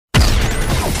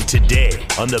today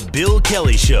on The Bill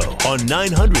Kelly Show on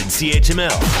 900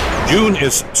 CHML. June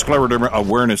is Scleroderma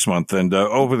Awareness Month, and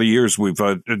over the years we've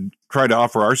tried to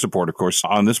offer our support, of course,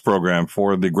 on this program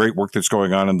for the great work that's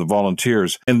going on in the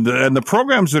volunteers and the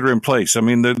programs that are in place. I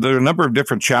mean, there are a number of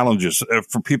different challenges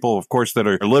for people, of course, that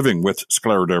are living with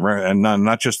scleroderma, and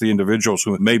not just the individuals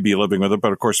who may be living with it,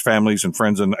 but of course families and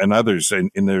friends and others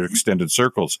in their extended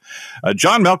circles.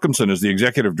 John Malcolmson is the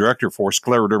executive director for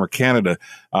Scleroderma Canada.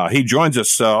 He joins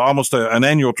us almost an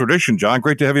annual tradition. John,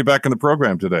 great to have you back in the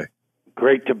program today.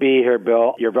 Great to be here,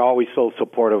 Bill. You're always so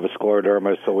supportive of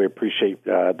scleroderma, so we appreciate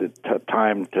the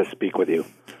time to speak with you.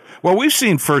 Well, we've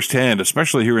seen firsthand,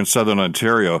 especially here in Southern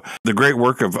Ontario, the great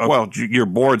work of, your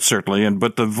board certainly,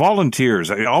 but the volunteers,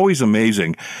 always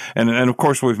amazing. And of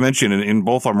course, we've mentioned in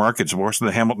both our markets, of course,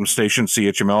 the Hamilton Station,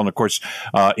 CHML, and of course,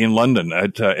 in London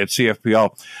at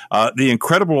CFPL, the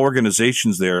incredible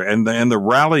organizations there and the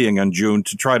rallying in June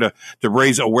to try to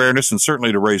raise awareness and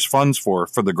certainly to raise funds for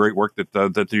the great work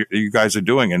that you guys are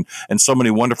doing and so many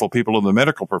wonderful people in the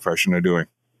medical profession are doing.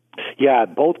 Yeah,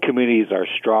 both communities are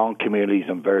strong communities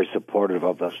and very supportive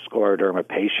of the scleroderma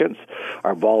patients.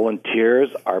 Our volunteers,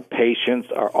 our patients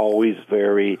are always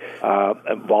very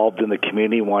involved in the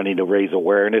community, wanting to raise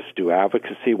awareness, do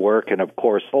advocacy work, and of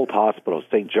course, both hospitals,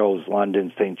 St. Joe's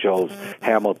London, St. Joe's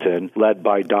Hamilton, led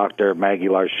by Dr. Maggie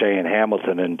Larche in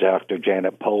Hamilton and Dr.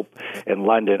 Janet Pope in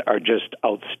London, are just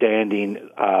outstanding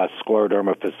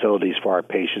scleroderma facilities for our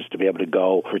patients to be able to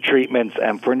go for treatments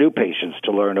and for new patients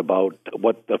to learn about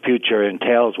what the future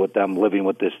entails with them living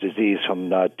with this disease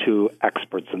from two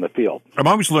experts in the field. I'm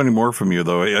always learning more from you,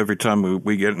 though, every time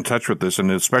we get in touch with this, and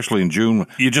especially in June.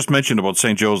 You just mentioned about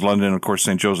St. Joe's London, and of course,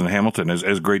 St. Joe's and Hamilton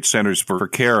as great centers for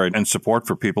care and support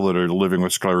for people that are living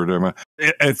with scleroderma.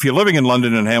 If you're living in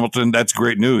London and Hamilton, that's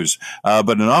great news.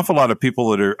 But an awful lot of people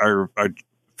that are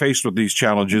faced with these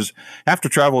challenges have to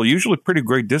travel usually pretty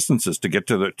great distances to get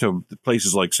to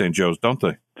places like St. Joe's, don't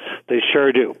they? They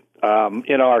sure do.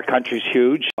 Our country's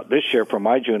huge. This year, for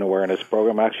my June Awareness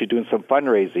program, I'm actually doing some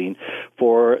fundraising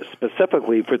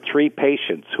specifically for 3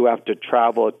 patients who have to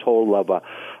travel a total of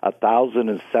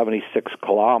 1,076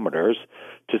 kilometers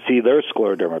to see their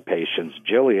scleroderma patients.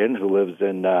 Jillian, who lives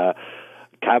in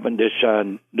Cavendish,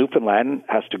 Newfoundland,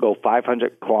 has to go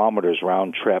 500 kilometers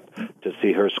round trip to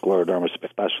see her scleroderma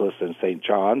specialist in St.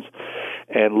 John's.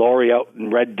 And Lori out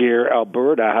in Red Deer,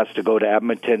 Alberta, has to go to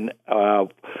Edmonton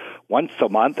once a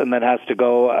month, and then has to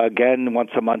go again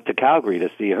once a month to Calgary to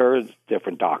see her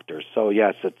different doctors. So,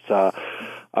 yes, it's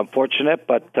unfortunate,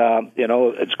 but,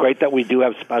 it's great that we do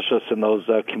have specialists in those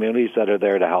communities that are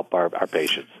there to help our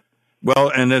patients.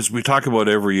 Well, and as we talk about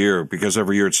every year, because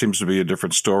every year it seems to be a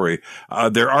different story,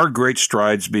 there are great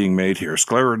strides being made here.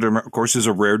 Scleroderma, of course, is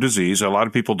a rare disease. A lot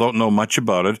of people don't know much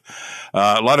about it.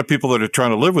 A lot of people that are trying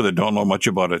to live with it don't know much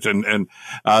about it. And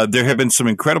there have been some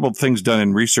incredible things done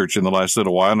in research in the last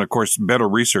little while. And, of course, better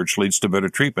research leads to better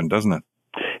treatment, doesn't it?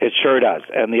 It sure does.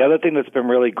 And the other thing that's been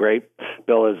really great,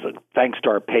 Bill, is thanks to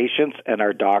our patients and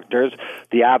our doctors,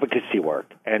 the advocacy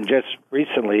work. And just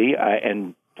recently,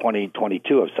 in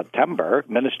 2022 of September,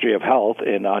 Ministry of Health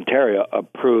in Ontario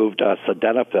approved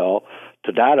tadalafil,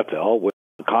 which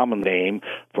the common name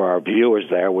for our viewers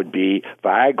there would be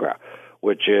Viagra,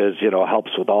 which is,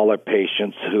 helps with all our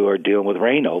patients who are dealing with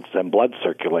Raynaud's and blood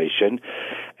circulation.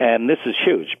 And this is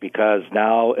huge because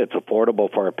now it's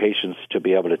affordable for our patients to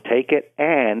be able to take it,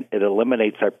 and it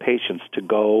eliminates our patients to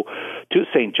go to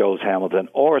St. Joe's Hamilton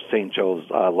or St. Joe's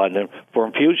London for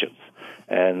infusions,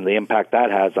 and the impact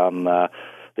that has on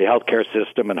the healthcare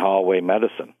system and hallway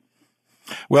medicine.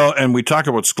 Well, and we talk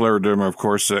about scleroderma, of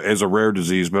course, as a rare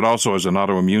disease, but also as an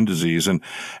autoimmune disease. And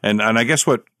I guess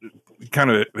what kind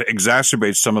of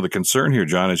exacerbates some of the concern here,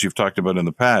 John, as you've talked about in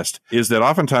the past, is that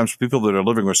oftentimes people that are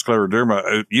living with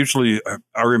scleroderma usually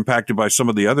are impacted by some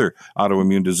of the other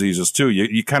autoimmune diseases, too.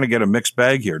 You kind of get a mixed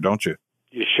bag here, don't you?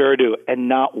 You sure do. And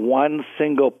not one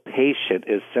single patient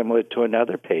is similar to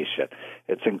another patient.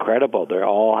 It's incredible. They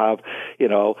all have,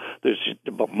 there's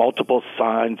multiple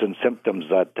signs and symptoms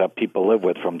that people live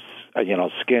with, from,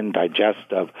 skin,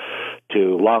 digestive,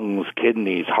 to lungs,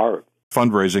 kidneys, heart.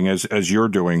 Fundraising, as you're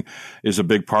doing, is a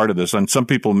big part of this. And some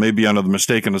people may be under the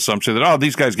mistaken assumption that,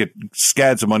 these guys get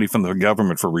scads of money from the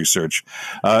government for research.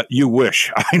 You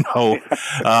wish. I know.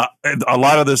 A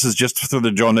lot of this is just through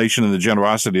the donation and the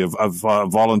generosity of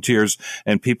volunteers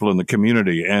and people in the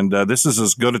community. And this is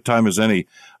as good a time as any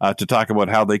to talk about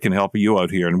how they can help you out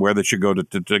here and where they should go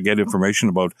to get information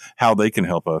about how they can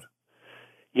help out.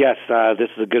 Yes, this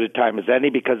is as good a time as any,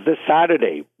 because this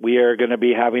Saturday we are going to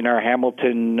be having our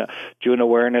Hamilton June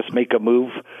Awareness Make a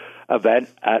Move event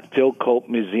at Phil Cope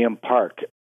Museum Park.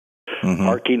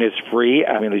 Parking is free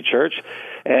at Family Church.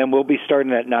 And we'll be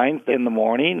starting at 9 in the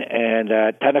morning. And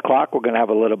at 10 o'clock, we're going to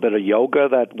have a little bit of yoga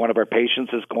that one of our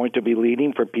patients is going to be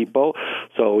leading for people.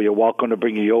 So you're welcome to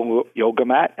bring your yoga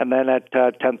mat. And then at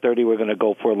 10:30, we're going to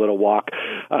go for a little walk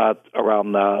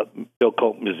around the Bill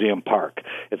Cope Museum Park.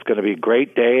 It's going to be a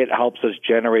great day. It helps us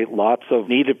generate lots of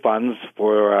needed funds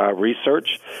for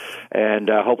research.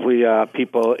 And hopefully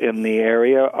people in the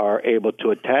area are able to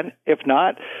attend. If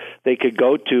not, they could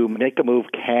go to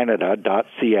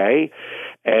makeamovecanada.ca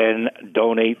and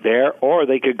donate there, or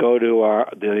they could go to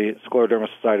the Scleroderma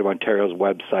Society of Ontario's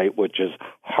website, which is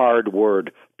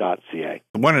hardword.ca.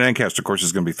 The one in Ancaster, of course,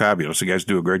 is going to be fabulous. You guys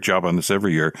do a great job on this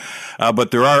every year.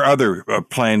 But there are other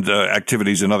planned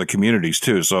activities in other communities,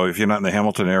 too. So if you're not in the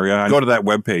Hamilton area, go to that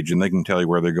webpage and they can tell you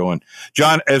where they're going.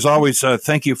 John, as always,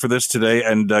 thank you for this today,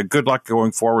 and good luck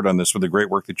going forward on this with the great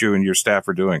work that you and your staff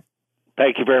are doing.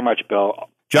 Thank you very much, Bill.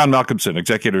 John Malcolmson,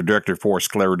 Executive Director for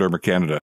Scleroderma Canada.